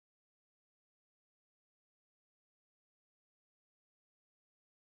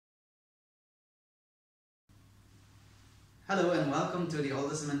Hello and welcome to the Old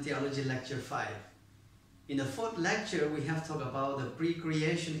Testament Theology Lecture-5. In the fourth lecture, we have talked about the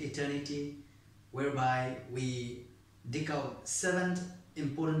pre-creation eternity, whereby we dig out 7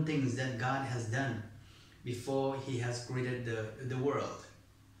 important things that God has done before He has created the world,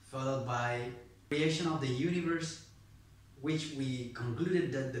 followed by creation of the universe, which we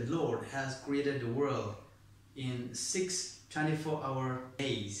concluded that the Lord has created the world in 6 24-hour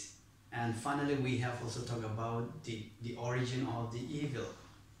days. And finally, we have also talked about the origin of the evil.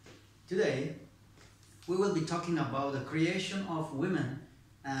 Today, we will be talking about the creation of women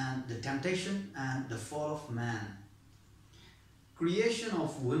and the temptation and the fall of man. Creation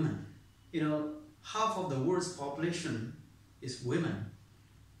of women. Half of the world's population is women.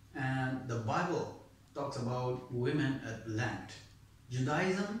 And the Bible talks about women at length.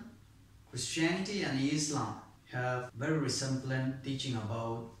 Judaism, Christianity, and Islam have very resemblant teaching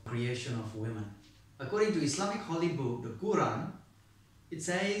about creation of women. According to Islamic holy book, the Quran, it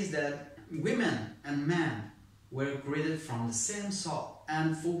says that women and men were created from the same soul,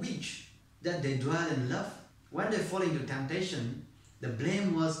 and for which that they dwell in love. When they fall into temptation, the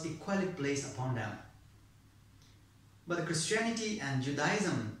blame was equally placed upon them. But Christianity and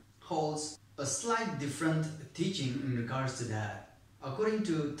Judaism holds a slight different teaching in regards to that. According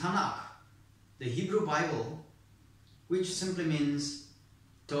to Tanakh, the Hebrew Bible, which simply means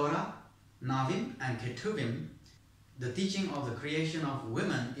Torah, Navim, and Ketuvim, the teaching of the creation of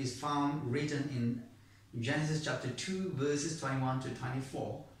women is found written in Genesis chapter 2, verses 21 to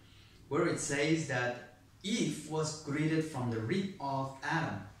 24, where it says that Eve was created from the rib of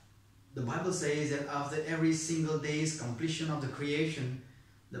Adam. The Bible says that after every single day's completion of the creation,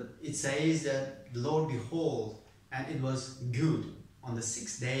 it says that the Lord behold, and it was good. On the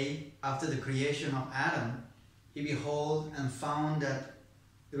 6th day after the creation of Adam, He behold and found that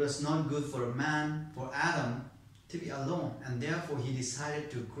it was not good for Adam, to be alone, and therefore he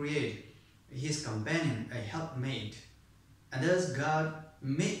decided to create his companion, a helpmate. And thus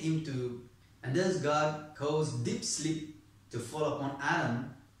God caused deep sleep to fall upon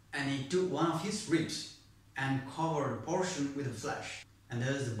Adam, and he took one of his ribs and covered a portion with the flesh. And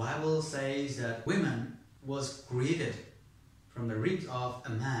thus the Bible says that woman was created from the ribs of a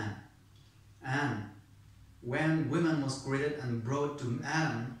man. And when woman was created and brought to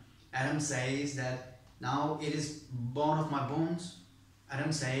Adam, Adam says that now it is bone of my bones.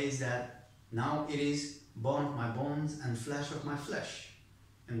 Adam says that now it is bone of my bones and flesh of my flesh.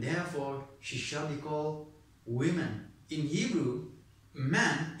 And therefore she shall be called women. In Hebrew,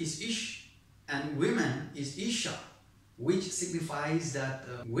 man is Ish and women is Isha, which signifies that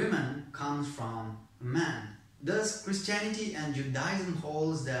women comes from man. Thus Christianity and Judaism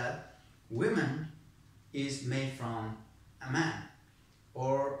holds that women is made from a man,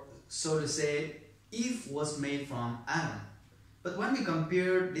 or so to say, Eve was made from Adam. But when we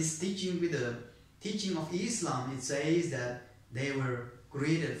compare this teaching with the teaching of Islam, it says that they were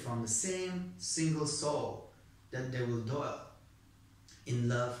created from the same single soul, that they will dwell in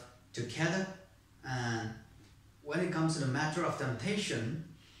love together. And when it comes to the matter of temptation,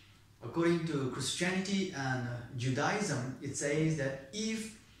 according to Christianity and Judaism, it says that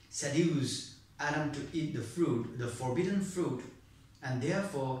Eve seduced Adam to eat the fruit, the forbidden fruit, and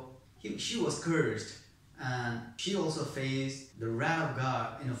therefore she was cursed, and she also faced the wrath of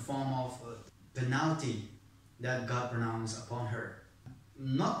God in the form of a penalty that God pronounced upon her.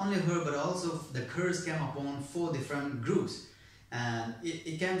 Not only her, but also the curse came upon 4 different groups, and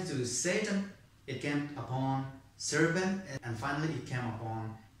it came to Satan, it came upon serpent, and finally it came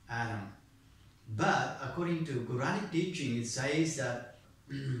upon Adam. But according to Quranic teaching, it says that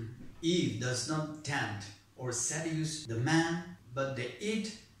Eve does not tempt or seduce the man, but they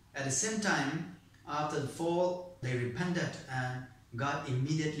eat. At the same time, after the fall, they repented and God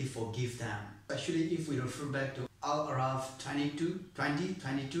immediately forgave them. Especially if we refer back to Al-Araf 20,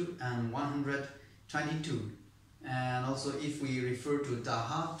 22 and 122. And also if we refer to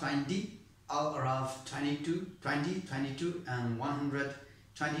Taha 20, Al-Araf 22, 22 and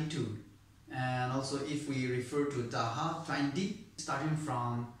 122. And also if we refer to Taha 20, starting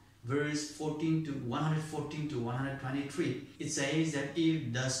from verse 114 to 123, it says that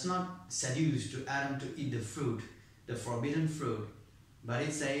Eve does not seduce to Adam to eat the fruit, the forbidden fruit, but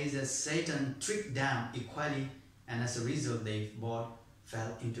it says that Satan tricked them equally, and as a result they both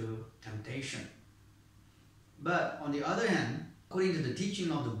fell into temptation. But on the other hand, according to the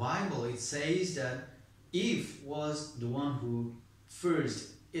teaching of the Bible, it says that Eve was the one who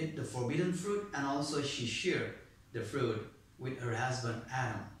first ate the forbidden fruit, and also she shared the fruit with her husband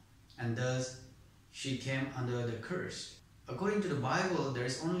Adam, and thus she came under the curse. According to the Bible, there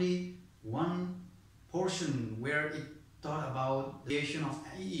is only one portion where taught about the creation of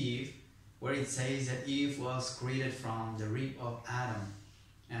Eve, where it says that Eve was created from the rib of Adam.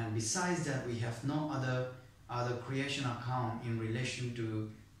 And besides that, we have no other creation account in relation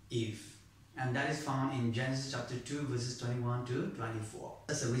to Eve. And that is found in Genesis chapter 2 verses 21 to 24.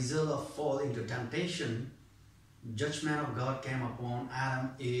 As a result of fall into temptation, judgment of God came upon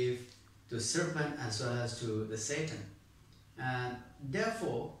Adam, Eve, to serpent as well as to the Satan. And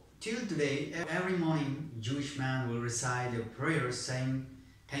therefore, till today, every morning, Jewish man will recite a prayer saying,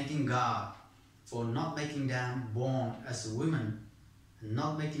 thanking God for not making them born as a woman, and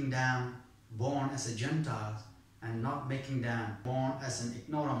not making them born as a Gentile, and not making them born as an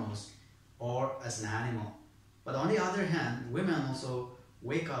ignoramus or as an animal. But on the other hand, women also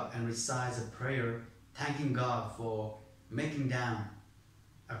wake up and recite a prayer thanking God for making them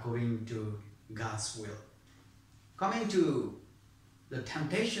according to God's will. Coming to the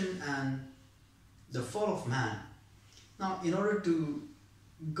temptation and the fall of man. Now, in order to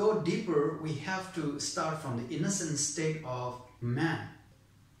go deeper, we have to start from the innocent state of man.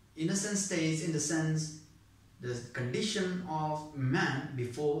 Innocent state in the sense, the condition of man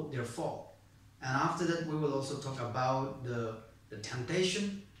before their fall. And after that, we will also talk about the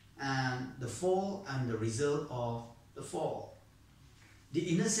temptation and the fall and the result of the fall. The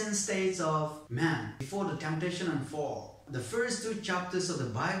innocent states of man before the temptation and fall. The first two chapters of the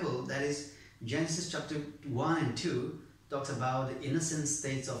Bible, that is Genesis chapter 1 and 2, talks about the innocent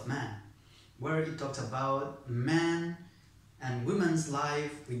states of man, where it talks about man and woman's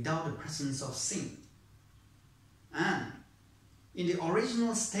life without the presence of sin. And in the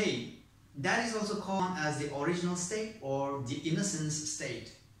original state, that is also called as the original state or the innocence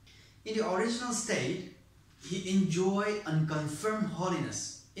state. In the original state, he enjoyed unconfirmed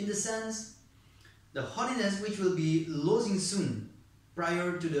holiness, in the sense, the holiness which will be losing soon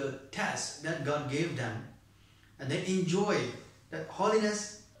prior to the test that God gave them. And they enjoy that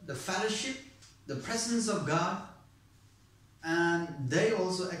holiness, the fellowship, the presence of God, and they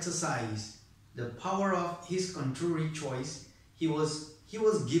also exercise the power of his contrary choice. He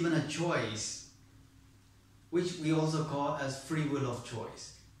was given a choice, which we also call as free will of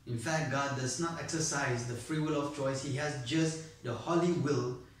choice. In fact, God does not exercise the free will of choice. He has just the holy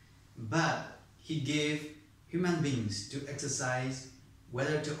will, but he gave human beings to exercise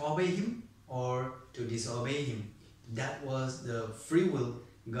whether to obey him or to disobey him. That was the free will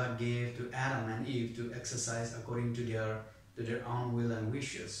God gave to Adam and Eve to exercise according to their own will and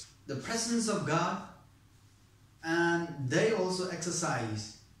wishes. The presence of God, and they also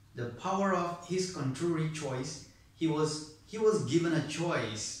exercise the power of his contrary choice. He was given a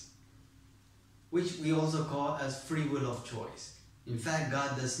choice, which we also call as free will of choice. In fact,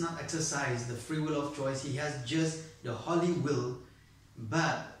 God does not exercise the free will of choice. He has just the holy will,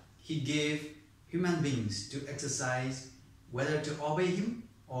 but he gave human beings to exercise whether to obey him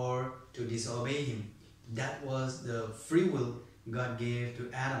or to disobey him. That was the free will God gave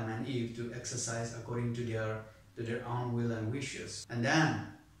to Adam and Eve to exercise according to their own will and wishes. And then,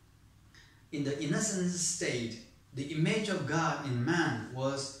 in the innocent state, the image of God in man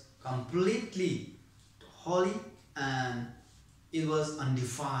was completely holy and it was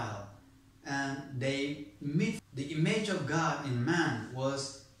undefiled. And they meet the image of God in man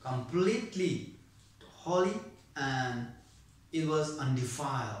was completely holy and it was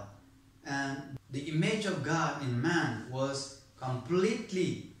undefiled. And the image of God in man was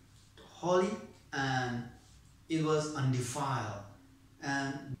completely holy and it was undefiled.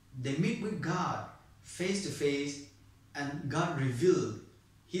 And they meet with God face to face, and God revealed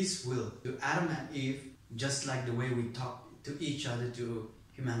his will to Adam and Eve, just like the way we talk to each other, to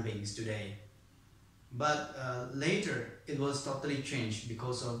human beings today. But later it was totally changed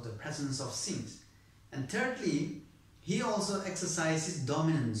because of the presence of sins. And thirdly, he also exercised his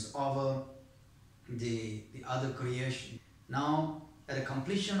dominance over the other creation. Now, at the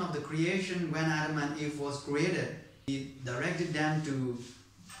completion of the creation, when Adam and Eve was created, he directed them to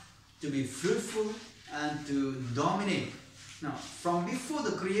be fruitful and to dominate. Now, from before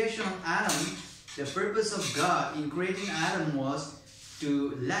the creation of Adam, the purpose of God in creating Adam was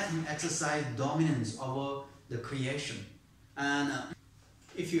to let him exercise dominance over the creation. And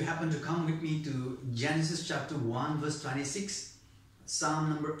if you happen to come with me to Genesis chapter 1 verse 26, Psalm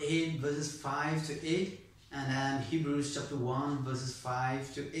number 8 verses 5 to 8, and then Hebrews chapter 1 verses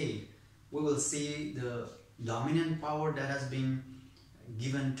 5 to 8, we will see the dominant power that has been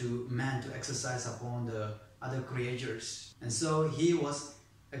given to man to exercise upon the other creatures. And so he was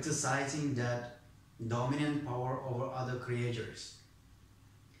exercising that dominant power over other creatures.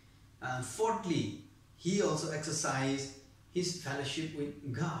 And fourthly, he also exercised his fellowship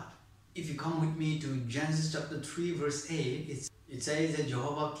with God. If you come with me to Genesis chapter 3 verse 8, it says that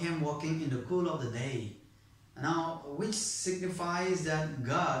Jehovah came walking in the cool of the day. Now, which signifies that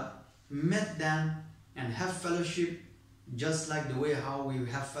God met them and have fellowship just like the way how we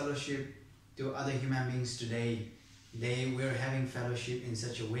have fellowship to other human beings today. They were having fellowship in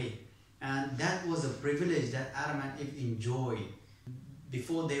such a way. And that was a privilege that Adam and Eve enjoyed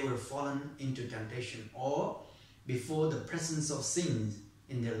before they were fallen into temptation or before the presence of sins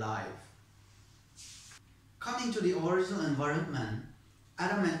in their life. Coming to the original environment,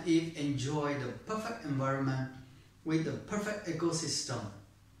 Adam and Eve enjoyed the perfect environment with the perfect ecosystem.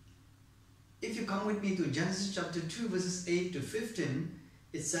 If you come with me to Genesis chapter 2 verses 8 to 15,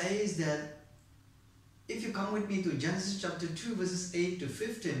 it says that if you come with me to Genesis chapter 2 verses 8 to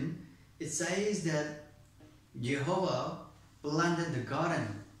 15, it says that Jehovah planted the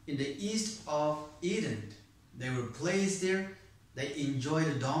garden in the east of Eden. They were placed there, they enjoyed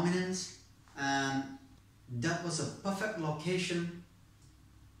the dominance, and that was a perfect location.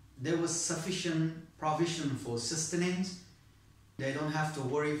 There was sufficient provision for sustenance. They don't have to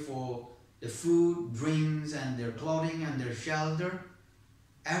worry for the food, drinks, and their clothing and their shelter.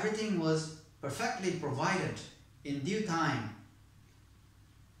 Everything was perfectly provided in due time.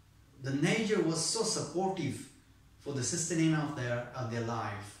 The nature was so supportive for the sustaining of their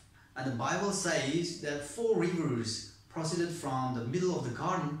life. And the Bible says that 4 rivers proceeded from the middle of the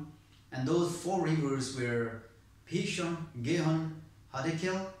garden, and those 4 rivers were Pishon, Gihon,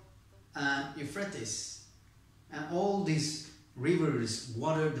 Hiddekel, and Euphrates. And all these rivers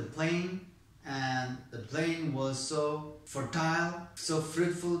watered the plain, and the plain was so fertile, so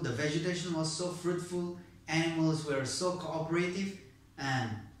fruitful, the vegetation was so fruitful, animals were so cooperative, and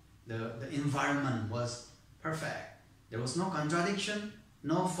the environment was perfect. There was no contradiction,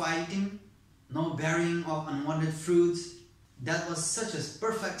 no fighting, no bearing of unwanted fruits. That was such a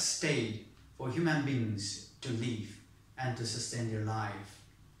perfect state for human beings to live and to sustain their life.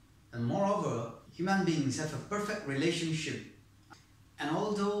 And moreover, human beings have a perfect relationship. And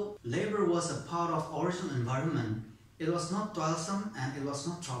although labor was a part of original environment, it was not toilsome and it was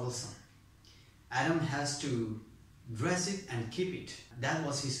not troublesome. Adam has to dress it and keep it. That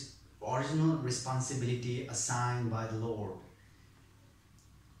was his original responsibility assigned by the Lord.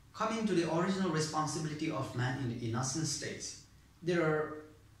 Coming to the original responsibility of man in the innocent states, there are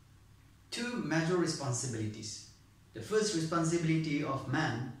 2 major responsibilities. The first responsibility of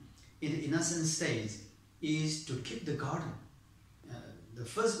man in the innocent state is to keep the garden. The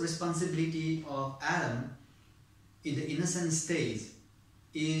first responsibility of Adam in the innocent state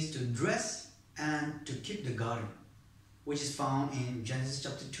is to dress and to keep the garden, which is found in Genesis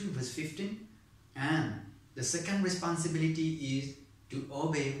chapter 2 verse 15. And the second responsibility is to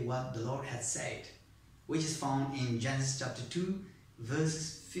obey what the Lord had said, which is found in Genesis chapter 2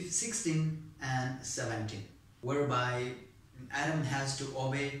 verses 16 and 17, whereby Adam has to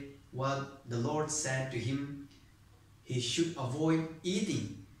obey what the Lord said to him. He should avoid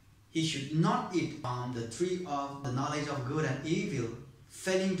eating. He should not eat from the tree of the knowledge of good and evil,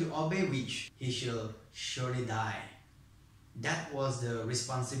 failing to obey which he shall surely die. That was the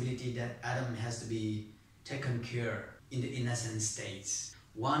responsibility that Adam has to be taken care in the innocent states.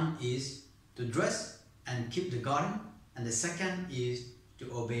 One is to dress and keep the garden, and the second is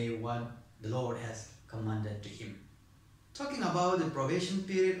to obey what the Lord has commanded to him. Talking about the probation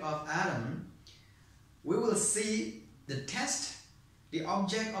period of Adam, we will see the test, the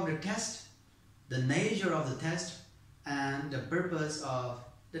object of the test, the nature of the test, and the purpose of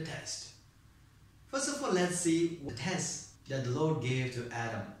the test. First of all, let's see the test that the Lord gave to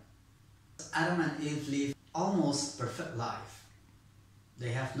Adam. Adam and Eve live almost perfect life.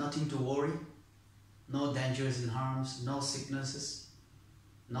 They have nothing to worry, no dangers and harms, no sicknesses,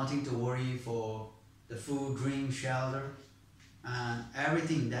 nothing to worry for the food, drink, shelter, and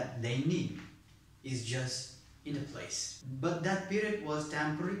everything that they need is just in a place. But that period was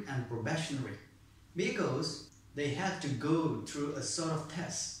temporary and probationary because they had to go through a sort of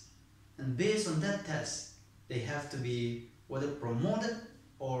test, and based on that test they have to be whether promoted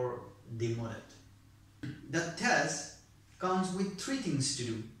or demoted. That test comes with 3 things to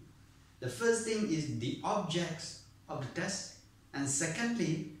do. The first thing is the objects of the test, and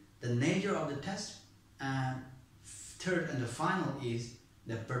secondly the nature of the test, and third and the final is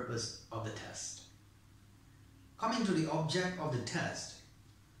the purpose of the test. Coming to the object of the test,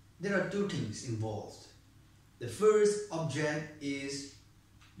 there are 2 things involved. The first object is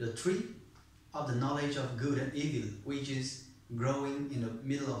the tree of the knowledge of good and evil, which is growing in the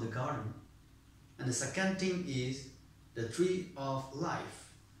middle of the garden. And the second thing is the tree of life.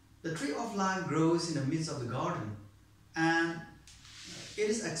 The tree of life grows in the midst of the garden, and it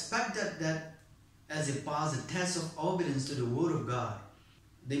is expected that as they pass the test of obedience to the Word of God,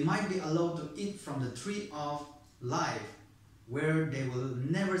 they might be allowed to eat from the tree of life, where they will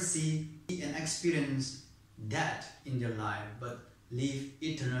never see and experience death in their life, but live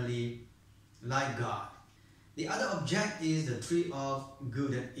eternally like God. The other object is the tree of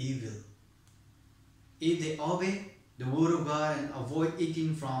good and evil. If they obey the Word of God and avoid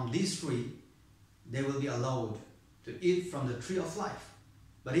eating from this tree, they will be allowed to eat from the tree of life.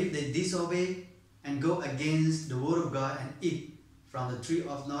 But if they disobey and go against the Word of God and eat from the tree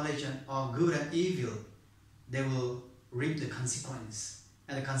of knowledge of good and evil, they will reap the consequence.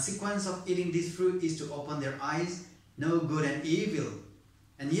 And the consequence of eating this fruit is to open their eyes, know good and evil.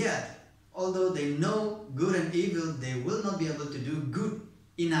 And yet, although they know good and evil, they will not be able to do good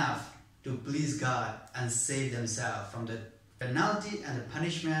enough to please God and save themselves from the penalty and the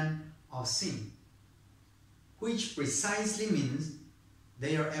punishment of sin, which precisely means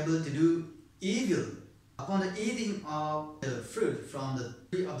they are able to do evil. Upon the eating of the fruit from the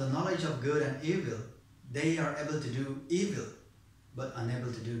tree of the knowledge of good and evil, they are able to do evil, but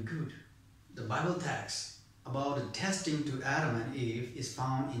unable to do good. The Bible text about the testing to Adam and Eve is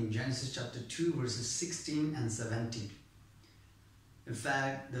found in Genesis chapter 2 verses 16 and 17. In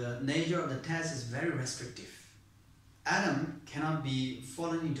fact, the nature of the test is very restrictive. Adam cannot be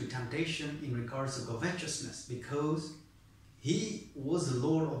fallen into temptation in regards to covetousness because he was the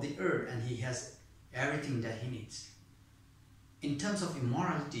Lord of the earth and he has everything that he needs. In terms of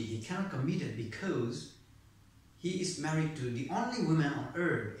immorality, he cannot commit it because he is married to the only woman on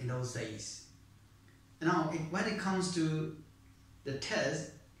earth in those days. Now, when it comes to the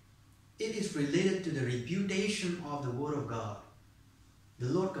test, it is related to the repudiation of the Word of God. The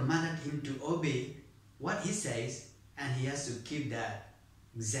Lord commanded him to obey what he says, and he has to keep that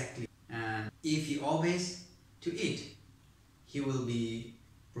exactly. And if he obeys to it, he will be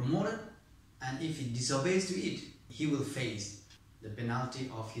promoted, and if he disobeys to it, he will face the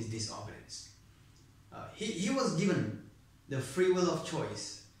penalty of his disobedience. He was given the free will of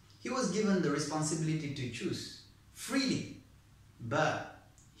choice. He was given the responsibility to choose freely, but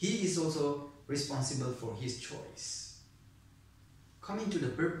he is also responsible for his choice. Coming to the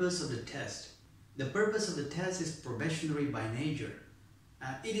purpose of the test. The purpose of the test is probationary by nature.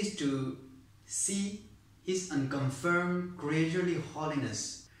 It is to see his unconfirmed creaturely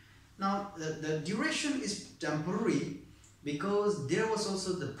holiness. Now, the duration is temporary because there was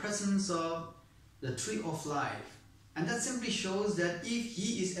also the presence of the tree of life. And that simply shows that if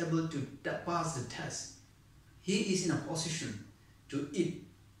he is able to pass the test, he is in a position to eat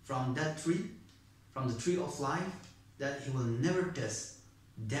from that tree, from the tree of life, that he will never taste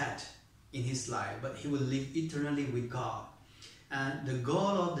death in his life, but he will live eternally with God. And the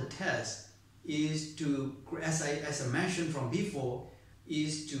goal of the test is to, as I mentioned from before,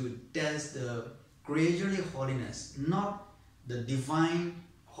 is to test the creaturely holiness, not the divine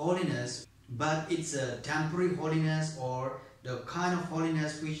holiness, but it's a temporary holiness or the kind of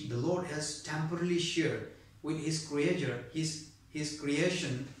holiness which the Lord has temporarily shared with his creator, his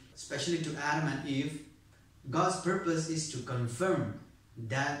creation, especially to Adam and Eve. God's purpose is to confirm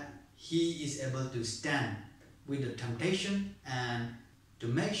that he is able to stand with the temptation and to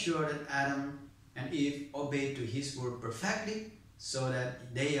make sure that Adam and Eve obey to his word perfectly so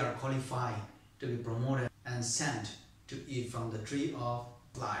that they are qualified to be promoted and sent to eat from the tree of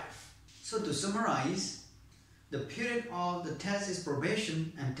life. So to summarize, the period of the test is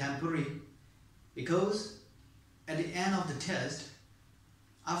probation and temporary because at the end of the test,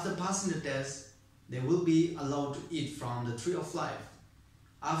 after passing the test, they will be allowed to eat from the tree of life,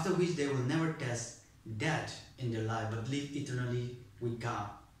 after which they will never taste death in their life but live eternally with God.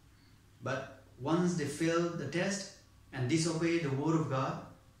 But once they fail the test and disobey the Word of God,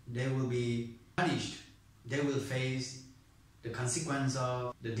 they will be punished. They will face the consequence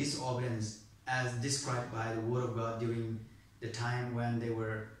of the disobedience as described by the Word of God during the time when they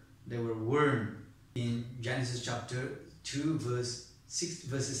were warned in Genesis chapter 2 verses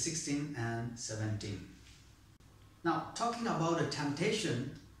 16 and 17. Now, talking about the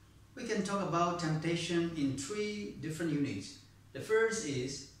temptation, we can talk about temptation in three different units. The first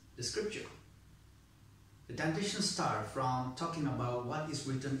is the scripture. The temptation starts from talking about what is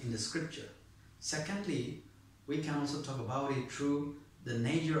written in the scripture. Secondly, we can also talk about it through the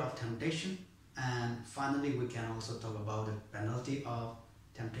nature of temptation. And finally, we can also talk about the penalty of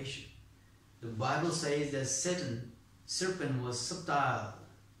temptation. The Bible says that serpent was subtle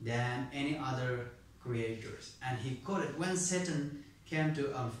than any other creatures. And he quoted, when Satan came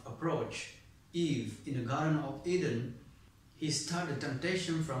to approach Eve in the Garden of Eden, he started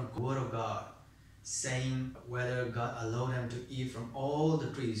temptation from the Word of God. saying whether God allowed them to eat from all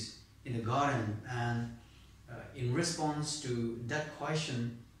the trees in the garden. And in response to that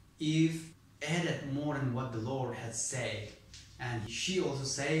question, Eve added more than what the Lord had said. And she also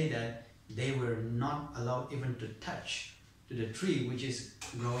said that they were not allowed even to touch to the tree which is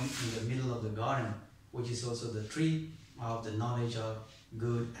growing in the middle of the garden, which is also the tree of the knowledge of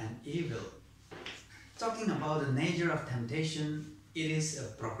good and evil. Talking about the nature of temptation, it is a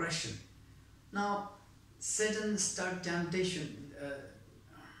progression. Now, Satan started temptation.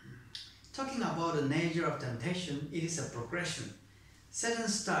 Talking about the nature of temptation, it is a progression. Satan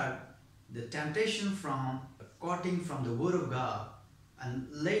started the temptation from quoting from the Word of God, and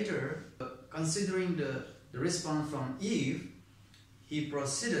later, considering the response from Eve, he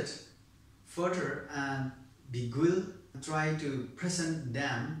proceeded further and beguiled, tried to present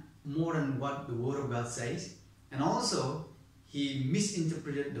them more than what the Word of God says, and also he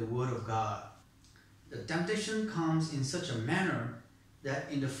misinterpreted the Word of God. The temptation comes in such a manner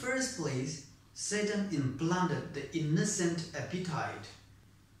that in the first place, Satan implanted the innocent appetite.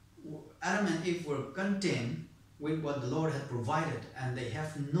 Adam and Eve were content with what the Lord had provided, and they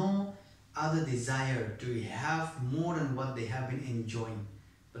have no other desire to have more than what they have been enjoying.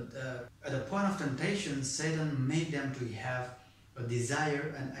 But at the point of temptation, Satan made them to have a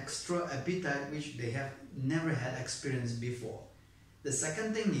desire, an extra appetite which they have never had experienced before. The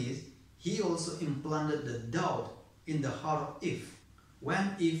second thing is, he also implanted the doubt in the heart of Eve.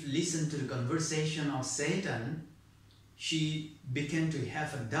 When Eve listened to the conversation of Satan, she began to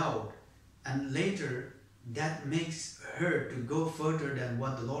have a doubt, and later that makes her to go further than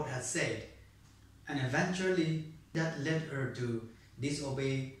what the Lord had said. And eventually that led her to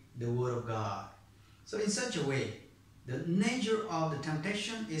disobey the Word of God. So in such a way, the nature of the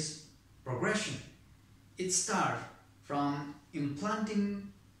temptation is progression. It starts from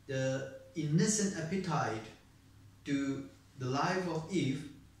implanting the innocent appetite to the life of Eve,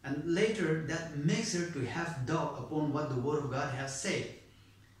 and later that makes her to have doubt upon what the Word of God has said,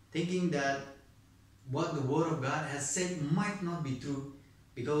 thinking that what the Word of God has said might not be true,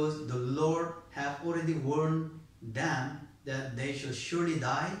 because the Lord have already warned them that they shall surely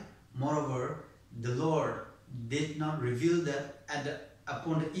die. Moreover, the Lord did not reveal that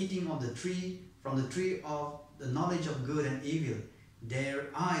upon the eating of the tree, from the tree of the knowledge of good and evil, their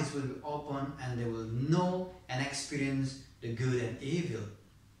eyes will be open and they will know and experience the good and evil.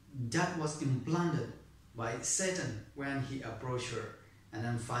 That was implanted by Satan when he approached her, and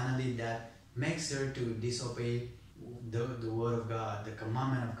then finally that makes her to disobey the Word of God, the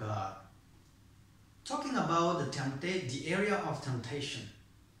commandment of God. Talking about the area of temptation.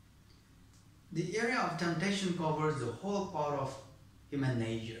 The area of temptation covers the whole part of human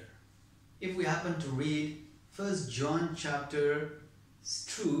nature. If we happen to read 1 John chapter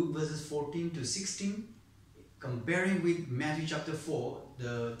 2 verses 14 to 16, comparing with Matthew chapter 4,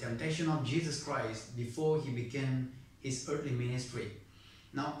 the temptation of Jesus Christ before he began his earthly ministry.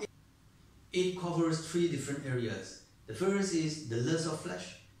 Now, it covers three different areas. The first is the lust of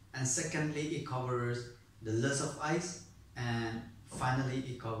flesh, and secondly, it covers the lust of eyes, and finally,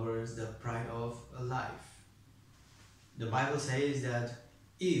 it covers the pride of life. The Bible says that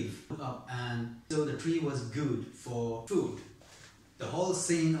Eve looked up and saw the tree was good for food. The whole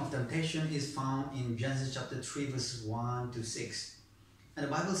scene of temptation is found in Genesis chapter 3 verses 1 to 6. And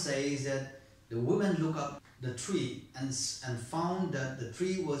the Bible says that the woman looked up the tree and found that the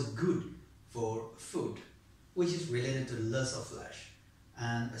tree was good for food, which is related to the lust of flesh.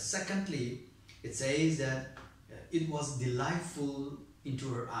 And secondly, it says that it was delightful into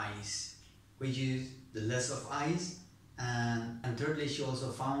her eyes, which is the lust of eyes. And thirdly, she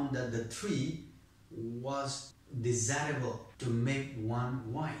also found that the tree was desirable to make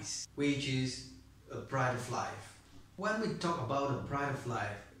one wise, which is a pride of life. When we talk about the pride of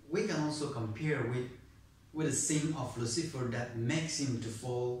life, we can also compare with the sin of Lucifer that makes him to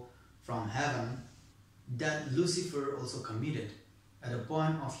fall from heaven, that Lucifer also committed at the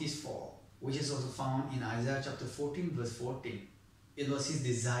point of his fall, which is also found in Isaiah chapter 14 verse 14. It was his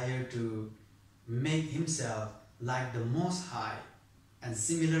desire to make himself like the Most High, and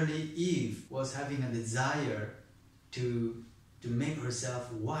similarly Eve was having a desire to make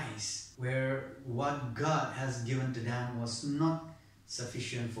herself wise, where what God has given to them was not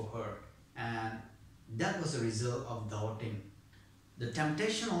sufficient for her, and that was the result of doubting. The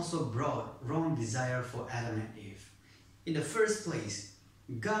temptation also brought wrong desire for Adam and Eve. In the first place,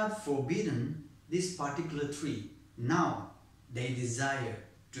 God forbidden this particular tree. Now they desire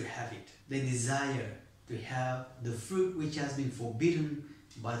to have it. They desire to have the fruit which has been forbidden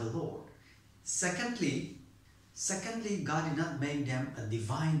by the Lord. Secondly, God did not make them a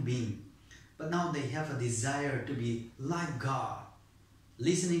divine being, but now they have a desire to be like God.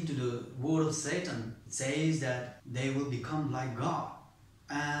 Listening to the word of Satan says that they will become like God,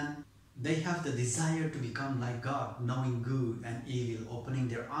 and they have the desire to become like God, knowing good and evil, opening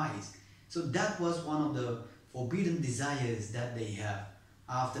their eyes. So that was one of the forbidden desires that they have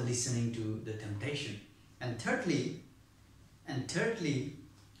after listening to the temptation. And thirdly,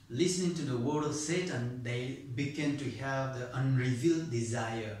 listening to the word of Satan, they began to have the unrevealed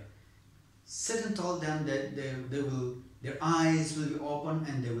desire. Satan told them that their eyes will be open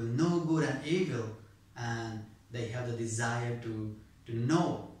and they will know good and evil, and they have the desire to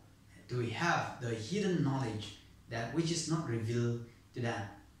know, to have the hidden knowledge, that which is not revealed to them.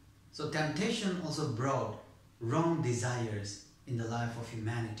 So temptation also brought wrong desires in the life of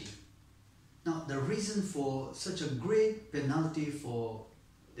humanity. Now, the reason for such a great penalty for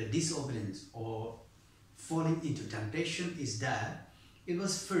the disobedience or falling into temptation is that it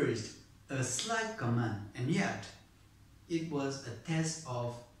was first a slight command, and yet it was a test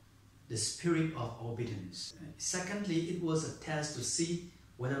of the spirit of obedience. Secondly, it was a test to see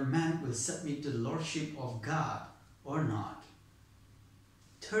whether man will submit to the lordship of God or not.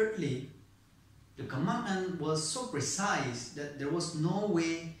 Thirdly, the commandment was so precise that there was no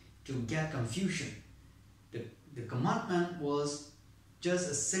way to get confusion. The commandment was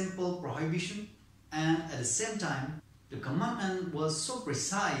just a simple prohibition, and at the same time, the commandment was so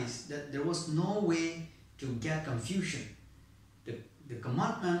precise that there was no way to get confusion. The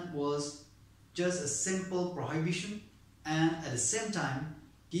commandment was just a simple prohibition, and at the same time,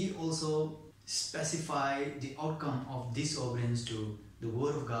 he also specified the outcome of disobedience to the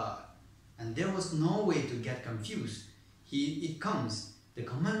word of God. And there was no way to get confused. The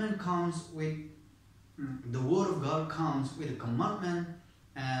commandment comes with, the word of God comes with a commandment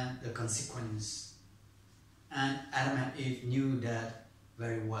and the consequence. And Adam and Eve knew that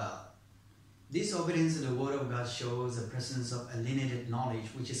very well. Disobedience to the word of God shows the presence of alienated knowledge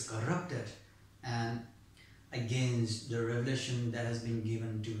which is corrupted and against the revelation that has been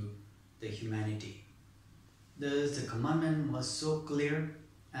given to the humanity. Thus, the commandment was so clear,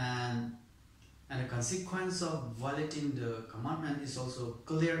 and the consequence of violating the commandment is also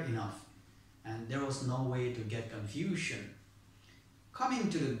clear enough, and there was no way to get confusion. Coming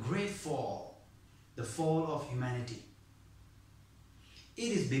to the great fall, the fall of humanity.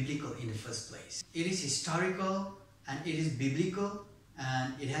 It is biblical in the first place. It is historical and it is biblical,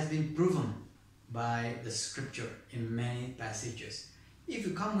 and it has been proven by the scripture in many passages. If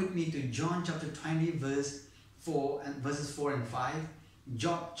you come with me to John chapter 20 verses 4 and 5,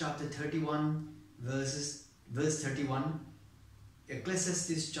 Job chapter 31 verse 31,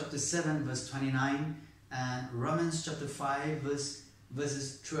 Ecclesiastes chapter 7 verse 29, and Romans chapter 5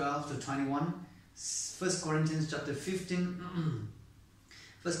 verses 12 to 21, 1 Corinthians chapter 15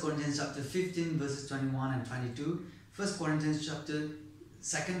 verses 21 and 22, 2 Corinthians chapter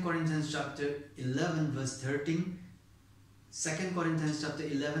 11 verse 13, 2 Corinthians chapter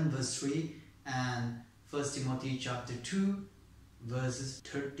 11 verse 3, and 1 Timothy chapter 2 verses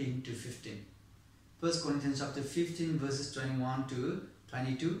 13 to 15. 1 Corinthians chapter 15 verses 21 to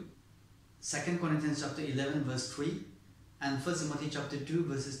 22, 2 Corinthians chapter 11 verse 3, and 1 Timothy chapter 2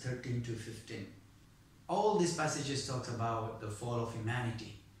 verses 13 to 15. All these passages talk about the fall of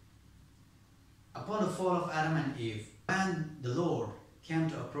humanity. Upon the fall of Adam and Eve, when the Lord came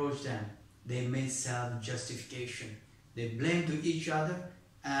to approach them, they made self-justification. They blamed to each other,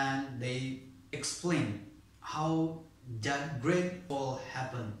 and they explained how that great fall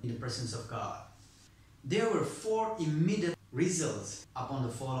happened in the presence of God. There were 4 immediate results upon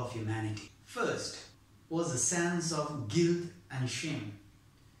the fall of humanity. First was a sense of guilt and shame.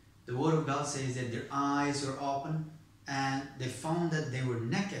 The word of God says that their eyes were open and they found that they were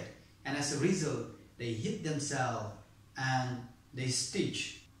naked, and as a result they hid themselves and they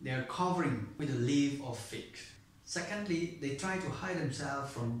stitched their covering with a leaf of fig. Secondly, they tried to hide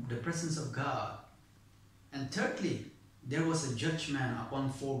themselves from the presence of God. And thirdly, there was a judgment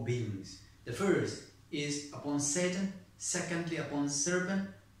upon 4 beings. The first is upon Satan, secondly upon serpent,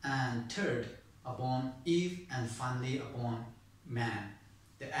 and third upon Eve, and finally upon man,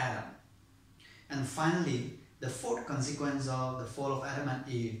 the Adam. And finally, the 4th consequence of the fall of Adam and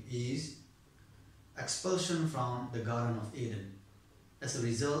Eve is expulsion from the Garden of Eden. As a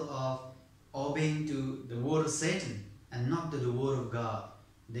result of obeying to the word of Satan and not to the word of God,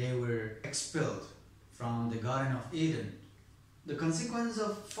 they were expelled from the Garden of Eden. The consequence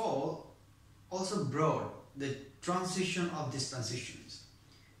of fall also brought the transition of dispensations.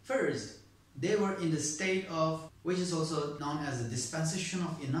 First, they were in the state of, which is also known as the dispensation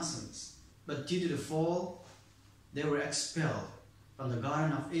of innocence. But due to the fall, they were expelled from the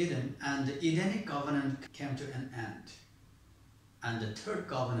Garden of Eden, and the Edenic covenant came to an end. And the third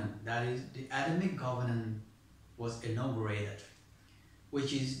covenant, that is the Adamic covenant, was inaugurated,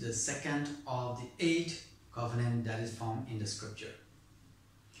 which is the second of the 8 covenants that is found in the scripture.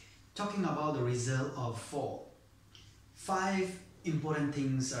 Talking about the result of fall, 5 important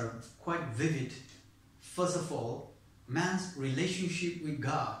things are quite vivid. First of all, man's relationship with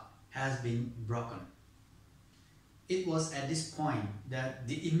God has been broken. It was at this point that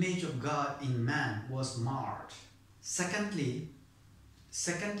the image of God in man was marred. Secondly,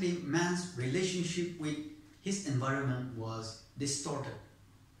 man's relationship with his environment was distorted.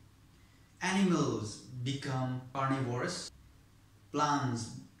 Animals become carnivorous. Plants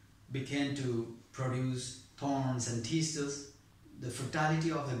began to produce thorns and thistles. The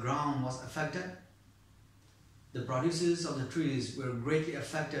fertility of the ground was affected. The produces of the trees were greatly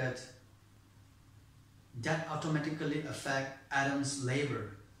affected. That automatically affect Adam's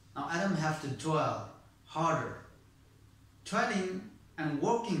labor. Now Adam have to toil harder, toiling and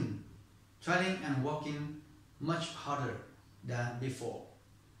working much harder than before.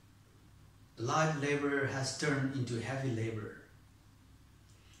 The light labor has turned into heavy labor.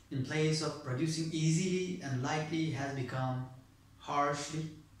 In place of producing easily and lightly has become harshly.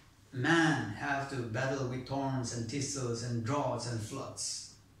 Man have to battle with thorns and thistles and droughts and floods.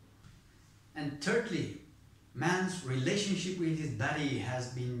 And thirdly, man's relationship with his body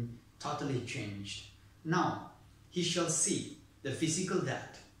has been totally changed. Now he shall see the physical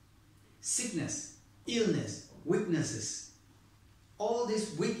death, sickness, illness, weaknesses. All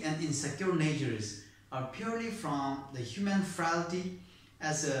these weak and insecure natures are purely from the human frailty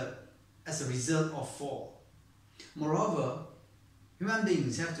as a result of fall. Moreover, human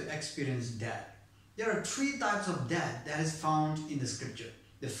beings have to experience death. There are 3 types of death that is found in the scripture.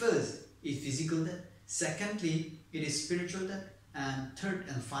 The first is physical death. Secondly, it is spiritual death. And third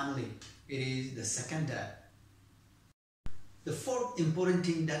and finally, it is the second death. The fourth important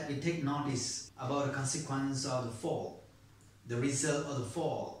thing that we take notice about the consequence of the fall, the result of the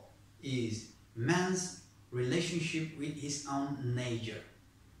fall, is man's relationship with his own nature.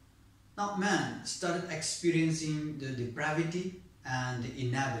 Now man started experiencing the depravity and the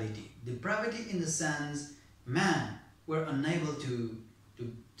inability. Depravity in the sense man were unable to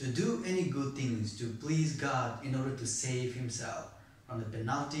do any good things to please God in order to save himself from the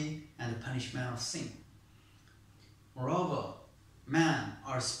penalty and the punishment of sin. Moreover, man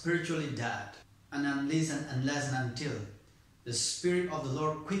are spiritually dead, and unless and until the Spirit of the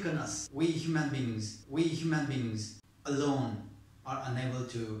Lord quicken us, we human beings alone are unable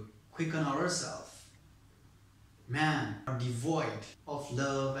to quicken ourselves. Man are devoid of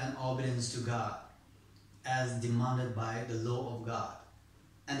love and obedience to God as demanded by the law of God.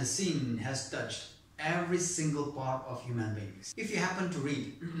 And the sin has touched every single part of human beings. If you happen to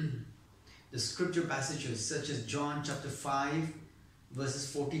read the scripture passages such as John chapter 5 verses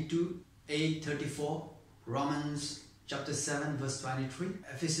 42, 8:34, Romans chapter 7 verse 23,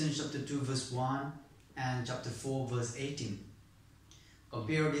 Ephesians chapter 2 verse 1 and chapter 4 verse 18.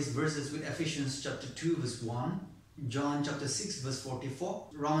 Compare these verses with Ephesians chapter 2 verse 1, John chapter 6 verse 44,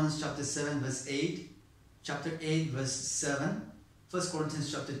 Romans chapter 7 verse 8, chapter 8 verse 7, 1 Corinthians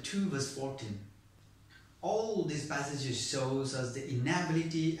chapter 2 verse 14. All these passages shows us the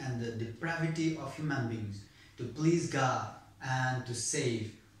inability and the depravity of human beings to please God and to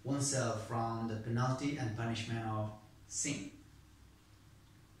save oneself from the penalty and punishment of sin.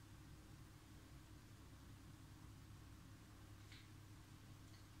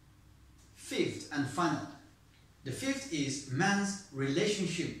 Fifth and final. The fifth is man's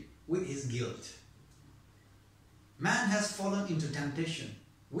relationship with his guilt. Man has fallen into temptation,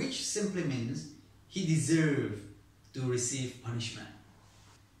 which simply means he deserves to receive punishment.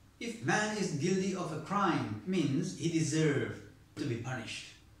 If man is guilty of a crime, means he deserves to be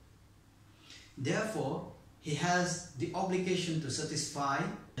punished. Therefore, he has the obligation to satisfy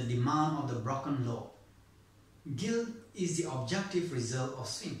the demand of the broken law. Guilt is the objective result of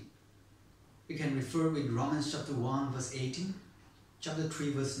sin. You can refer with Romans chapter 1 verse 18, chapter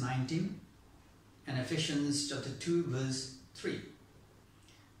 3 verse 19, and Ephesians chapter 2 verse 3.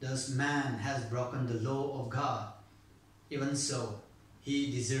 Thus man has broken the law of God. Even so,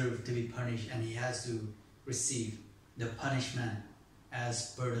 he deserves to be punished and he has to receive the punishment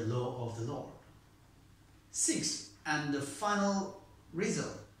as per the law of the Lord. Sixth and the final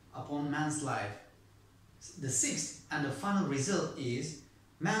result upon man's life. The sixth and the final result is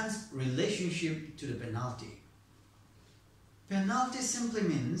man's relationship to the penalty. Penalty simply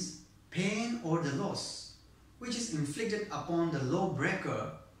means pain or the loss, which is inflicted upon the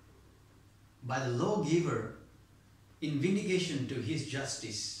lawbreaker by the lawgiver in vindication to his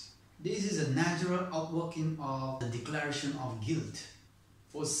justice. This is a natural outworking of the declaration of guilt.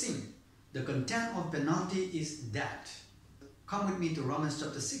 For sin, the content of penalty is death. Come with me to Romans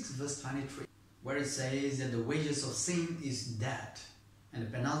chapter 6 verse 23, where it says that the wages of sin is death, and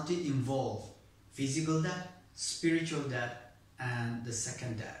the penalty involves physical death, spiritual death, and the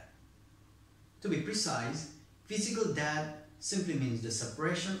second death. To be precise, physical death simply means the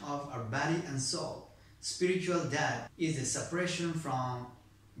separation of our body and soul. Spiritual death is the separation from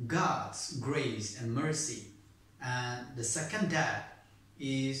God's grace and mercy. And the second death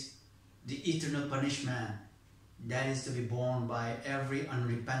is the eternal punishment that is to be borne by every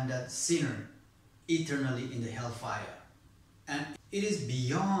unrepentant sinner eternally in the hellfire. And it is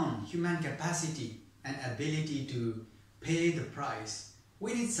beyond human capacity and ability to pay the price.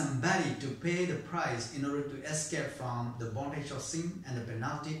 We need somebody to pay the price in order to escape from the bondage of sin and the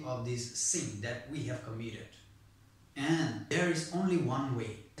penalty of this sin that we have committed. And there is only one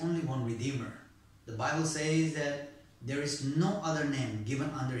way, only one Redeemer. The Bible says that there is no other name given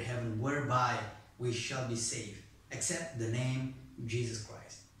under heaven whereby we shall be saved, except the name Jesus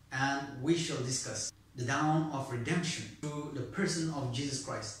Christ. And we shall discuss the dawn of redemption through the person of Jesus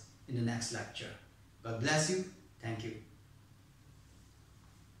Christ in the next lecture. God bless you. Thank you.